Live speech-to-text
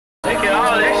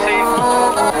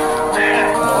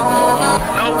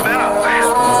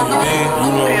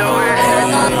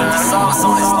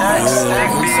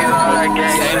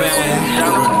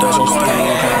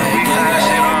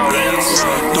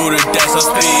Through the dance I'm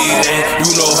speeding, you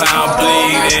know how I'm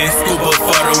bleeding. Scuba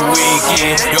for the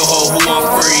weekend, yo ho who I'm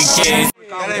freaking.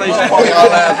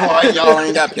 Y'all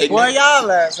ain't got paid. Boy,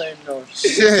 y'all ass ain't no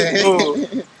shit. Who?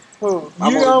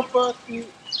 You don't fuck you.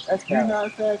 That's you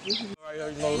not fast.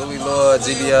 Lewielxrdd,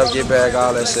 GBF, GettBagg,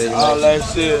 all that shit. All that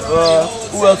shit.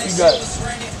 Who else you got?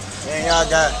 Man, y'all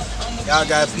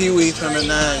got Pewee from the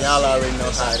 9. Y'all already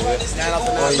know how it is. Stand up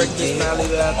and now break this smiley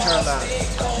that turn down.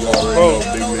 You already know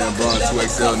Big Man Bron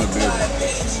 2XL in the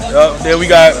building. Yup, then we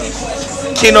got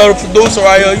kenotheproducer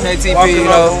right here. K.T.P, you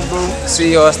know,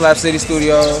 CEO of Slap City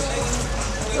Studios.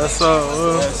 Yes sir.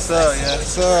 Yes sir, yes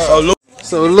sir.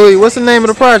 So Louis, what's the name of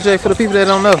the project for the people that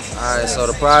don't know? Alright, so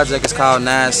the project is called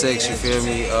 9-6, you feel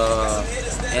me?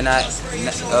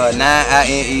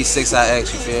 9-INE 6IX,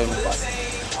 you feel me?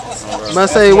 But I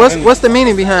say, what's the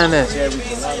meaning behind that?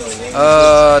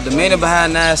 The meaning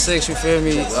behind 9-6, you feel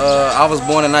me? I was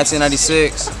born in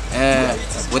 1996, and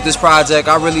with this project,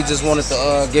 I really just wanted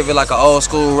to give it like an old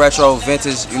school, retro,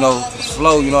 vintage, you know,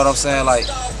 flow. You know what I'm saying? Like,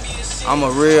 I'm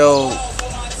a real,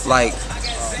 like,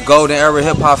 golden era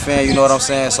hip hop fan. You know what I'm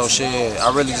saying? So shit,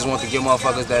 I really just want to give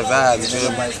motherfuckers that vibe. You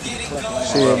feel me?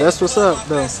 Shit, that's what's up,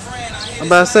 though. I'm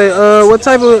about to say, what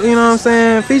type of, you know what I'm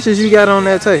saying, features you got on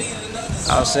that tape?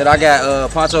 Oh shit, I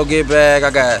got Poncho GettBagg, I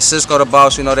got Cisco the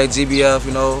Boss, you know, they GBF, you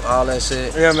know, all that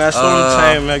shit. Yeah, man, show them the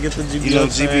chain, man, get the GBF. You know,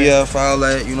 GBF, all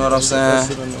that, you know what I'm saying?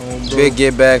 Big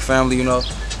GettBagg family, you know.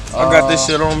 I got this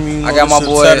shit on me. I got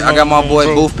my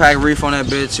boy Booth Pack Reef on that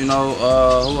bitch, you know.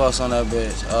 Who else on that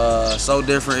bitch? So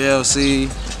Different LC.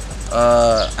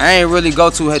 I ain't really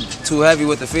go too heavy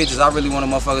with the features. I really wanted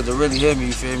motherfuckers to really hear me,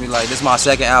 you feel me? Like, this is my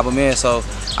second album in, so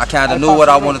I kinda knew what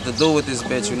I wanted to do with this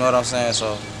bitch, you know what I'm saying?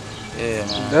 So yeah,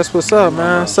 man. That's what's up,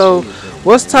 man. So,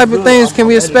 what type of things can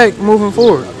we expect moving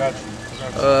forward?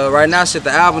 Right now, shit,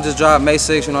 the album just dropped May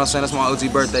 6th, you know what I'm saying? That's my OG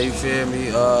birthday, you feel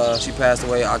me? She passed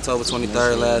away October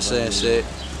 23rd last year and shit.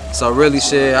 So really,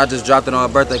 shit, I just dropped it on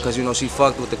her birthday because, you know, she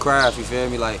fucked with the craft, you feel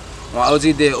me? Like, my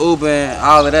OG did Uber and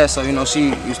all of that, so, you know,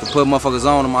 she used to put motherfuckers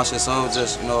on my shit, so it was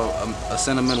just, you know, a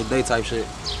sentimental day type shit.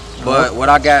 But what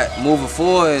I got moving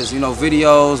forward is, you know,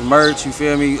 videos, merch, you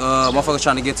feel me? Motherfuckers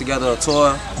trying to get together a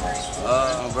tour.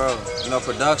 Bro, you know,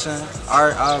 production,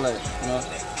 art, all that, you know.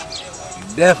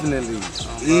 Definitely.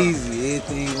 Easy.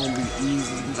 Everything gonna be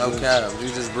easy. No cap. We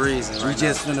just breezing right now. We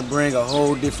just finna bring a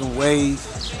whole different wave.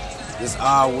 It's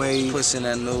our wave. Pushing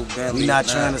that new Bentley. We not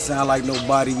trying to sound like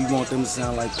nobody. We want them to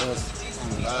sound like us.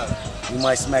 We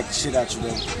might smack the shit out you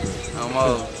though.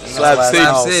 Slap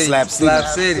City. Slap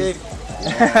City.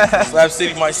 Slap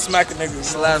City might smack a nigga.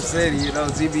 Slap City, you know,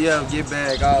 GBF,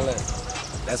 GettBagg, all that.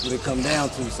 That's what it come down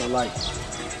to. So like,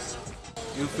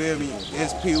 you feel me?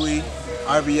 It's Pewee,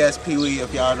 RBS Pewee.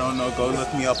 If y'all don't know, go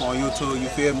look me up on YouTube. You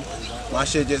feel me? My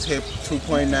shit just hit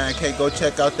 2.9K. Go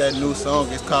check out that new song.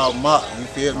 It's called Mop. You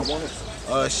feel me?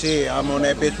 Shit, I'm on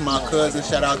that bitch with my cousin.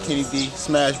 Shout out Kenny D,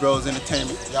 Smash Bros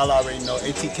Entertainment. Y'all already know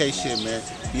ATK shit, man.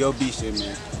 B.O.B. shit,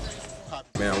 man.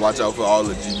 Man, watch out for all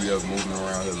the GBF moving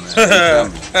around here,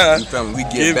 man. We family. We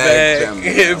get back, family.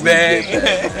 Get back.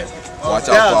 Watch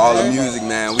out for all the music,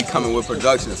 man. We coming with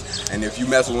productions, and if you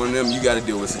mess with one of them, you got to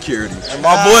deal with security. And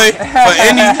my boy, for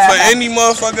any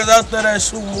motherfuckers out there that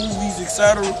shoot movies,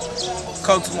 etc.,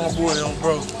 come to my boy,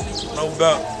 bro. No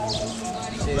doubt.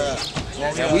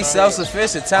 And we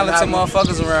self-sufficient, talented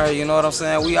motherfuckers around here, you know what I'm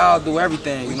saying? We all do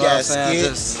everything, you know what I'm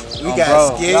saying? We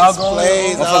got skits,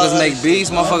 plays, motherfuckers make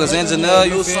beats, motherfuckers engineer,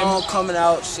 you new feel song me? coming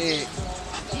out, shit.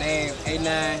 Name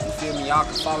A9, you feel me? Y'all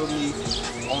can follow me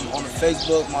on the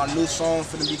Facebook. My new song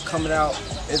finna be coming out.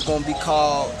 It's gonna be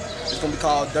called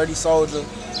Dirty Soldier,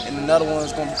 and another one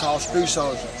is gonna be called Street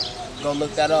Soldier. Go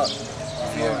look that up. You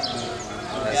feel me?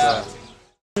 Yeah.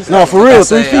 No, for real,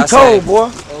 3 feet cold, boy.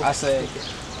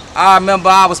 I remember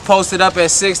I was posted up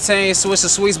at 16, switching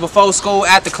sweets before school,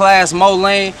 after class, Mo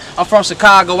Lane. I'm from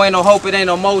Chicago, ain't no hope, it ain't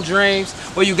no more dreams.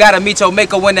 Where you gotta meet your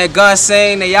maker when that gun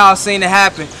sing, they all seen it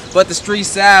happen. But the streets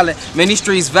silent, man, these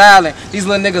streets violent. These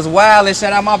little niggas wildin',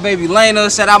 shout out my baby Lena,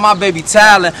 shout out my baby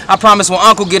Tyler. I promise when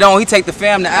Uncle get on, he take the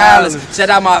fam to islands. Shout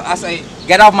out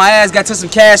get off my ass, got to some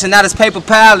cash and now this paper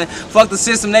piling. Fuck the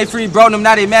system, they free, bro, them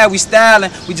now they mad, we styling.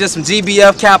 We just some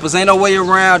GBF cappers, ain't no way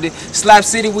around it. Slap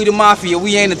City, we the mafia,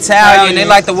 we ain't Italian. They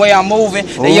like the way I'm moving,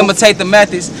 they imitate the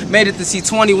methods. Made it to see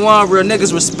 21, real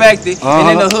niggas respect it.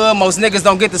 And in the hood, most niggas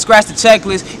don't get to scratch the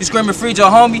checklist. You screaming free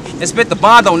your homie and spit the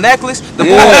bond on necklace. The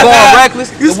boy going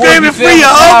reckless. You screaming free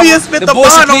your homie and spit the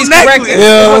bond on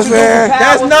necklace.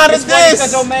 That's not a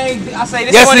diss. I say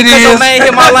this one because your man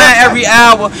hit my line every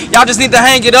hour. Y'all just need to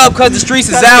hang it up cause the streets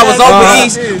is ours over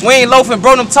east. We ain't loafing,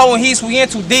 bro, them towing heats, we in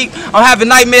too deep. I'm having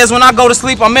nightmares when I go to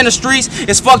sleep, I'm in the streets.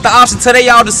 It's fuck the option till they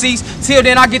all deceased. Till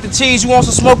then I get the cheese, you want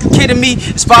some smoke, you kidding me?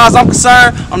 As far as I'm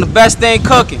concerned, I'm the best thing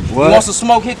cooking. What? You want some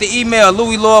smoke, hit the email,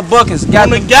 Lewielxrdd Bookings. Got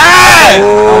the guy! You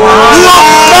want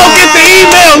some smoke, hit the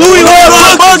email,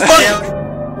 Lewielxrdd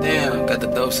Bookings. Damn, got the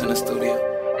dopes in the studio.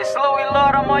 It's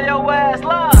Lewielxrdd, I'm on your ass,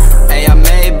 love. Hey, I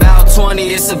made about 20,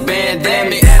 it's a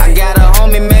pandemic. I got a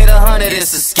homie made 100,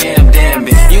 it's a scam, damn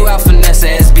it. You out finesse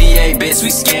SBA, bitch, we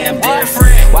scam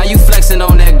different. Why you flexing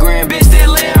on that grand, bitch, that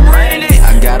lamb ran it?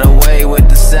 I got away with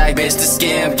the sack, bitch, the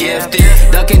scam gifted.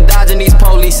 Ducking, dodging these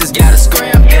polices, got a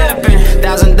scram dipping.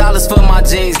 $1,000 for my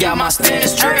jeans, got my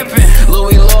stance dripping.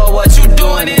 Lewielxrdd, what you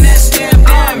doing in that scam,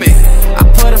 damn it? I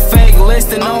put a fake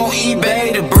listing on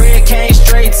eBay, the bread came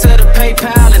straight to the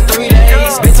PayPal in 3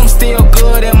 days. Bitch, I'm still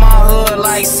good in my hood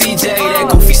like CJ. That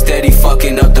goofy steady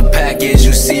fucking up the package,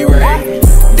 you see, Ray.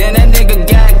 Then that nigga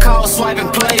got caught swiping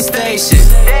PlayStation.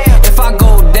 If I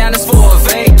go down, it's for a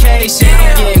vacation.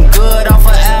 I'm getting good off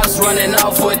of apps, running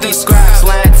off with these scraps.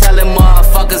 Line telling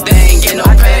motherfuckers they ain't get no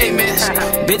payments.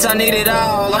 Bitch, I need it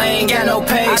all, I ain't got no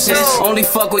patience. Only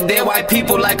fuck with dead white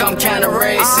people like I'm kinda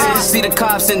racist. See the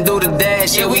cops and do the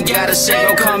dash, yeah, we gotta shake.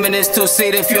 No coming this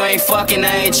two-seat if you ain't fucking,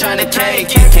 I ain't tryna cake.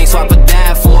 Can't swap a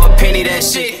dime for a penny, that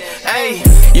shit. Hey,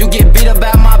 you get beat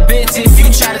about my bitch if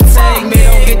you try to take me.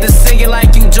 Don't get to singing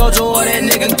like you JoJo or that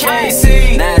nigga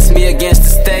Casey. Now it's me against the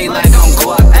state like I'm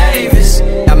Guap Davis.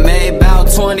 I made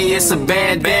about 20, it's a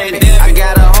bandemic. I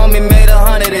got a homie made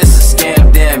 100, it's a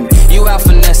scam, damn it. You out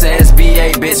finesse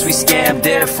SBA, bitch, we scam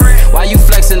different. Why you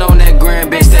flexing on that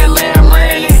grand, bitch, that lamb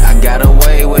ran it? I got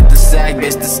away with the sack,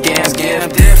 bitch, the scam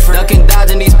different. Ducking,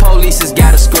 dodging these polices,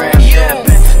 got a scram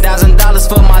dipping. $1,000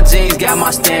 for my jeans, got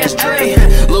my stance straight.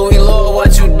 Lewielxrdd,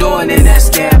 what you doing in that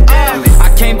scam, damn it? I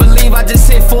can't believe I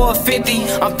just hit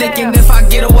 450. I'm thinking if I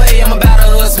get away, I'm about to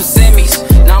hood some semis.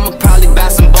 Now I'ma probably buy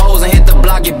some bowls and hit the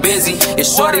block, get busy.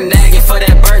 It's shorty nagging for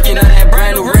that Birkin or that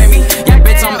brand new Remy. Yeah,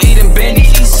 bitch, I'm eating Benny's.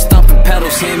 Stumping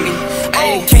pedals hit me.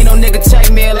 Ayy, can't no nigga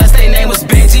check me unless they name was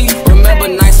Benji. Remember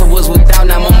nights I was without,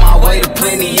 now I'm on my way to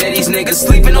plenty. Yeah, these niggas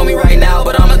sleeping on me right now,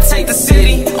 but I'ma take the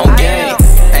city on game.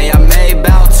 Ayy, I made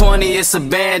about 20, it's a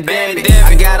bandemic.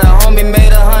 I got a homie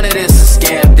made 100, it's a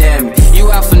scam, damn it.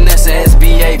 You out finesse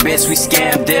SBA, bitch, we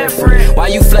scam different. Why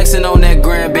you flexing on that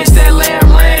grand, bitch, that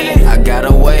lamb ran it? I got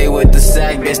away with the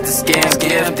sack, bitch, the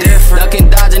scam different. Ducking,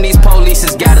 dodging these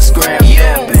polices, got a scram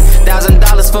dipping.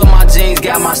 $1,000 for my jeans,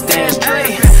 got my stance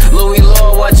dripping.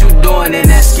 Lewielxrdd, what you doing in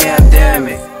that scam, damn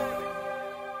it?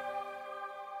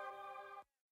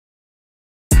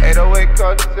 808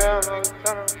 caught the sound.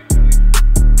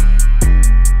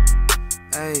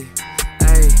 Hey,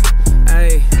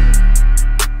 hey,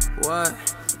 what?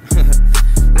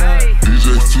 DJ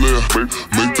Flair,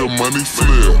 make the money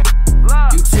flare.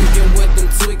 You tweaking with them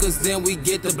tweakers, then we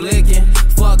get the blicking.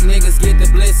 Fuck niggas, get the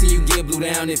blessing, you get blue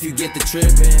down if you get the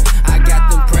tripping. I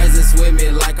got them presents with me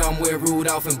like I'm with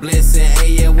Rudolph and Blitzen.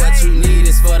 Hey, yeah, what you need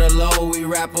is for the low, we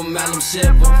wrap them, mail them, ship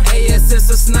them. Hey, yeah, since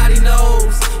a snotty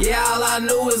nose, yeah, all I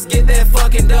knew is get that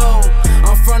fucking dough.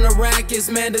 I'm from the rack, it's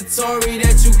mandatory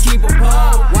that you keep a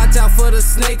pole. Watch out for the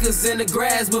snakers in the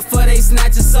grass before they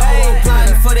snatch your soul.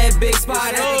 Plotting for that big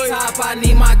spot at the top, I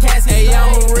need my casket. Hey,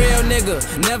 I'm a real nigga,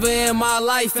 never in my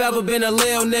life ever been a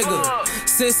lil nigga.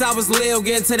 Since I was lil,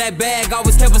 getting to that bag,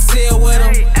 always kept a seal with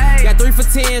them. Got 3 for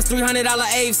 10s,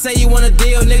 $300 apes, say you want a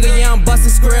deal, nigga. Yeah, I'm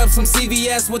busting scripts from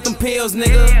CVS with them pills,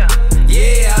 nigga.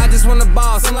 Yeah, I just want a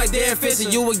boss, I'm like Derek Fisher.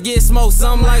 You would get smoked,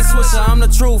 something like Swisher. I'm the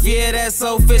truth, yeah, that's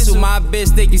so official. My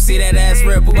bitch think you see that ass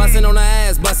ripple. Bustin' on the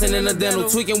ass, bustin' in the dental.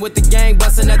 Tweaking with the gang,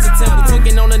 bustin' at your temple.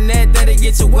 Tweaking on the net, that'll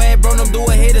get you wet, bro. Them do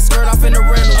a hit, a skirt off in the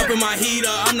rental. Up in my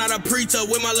heater, I'm not a preacher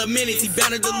with my minutes. He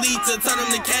bound to delete her, turn him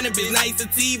to cannabis. Nice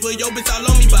sativa, yo bitch all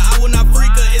on me, but I will not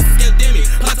freak her. It's a scamdemic.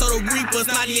 Poncho the Reaper,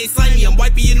 snotty ain't slimy. I'm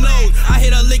wiping your nose. I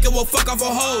hit a lick and will fuck off a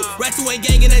hoe. Rat you ain't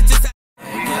gangin', that just.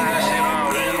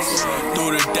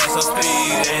 Through the dash I'm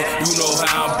speeding, you know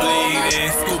how I'm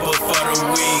bleeding. Scuba for the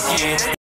weekend.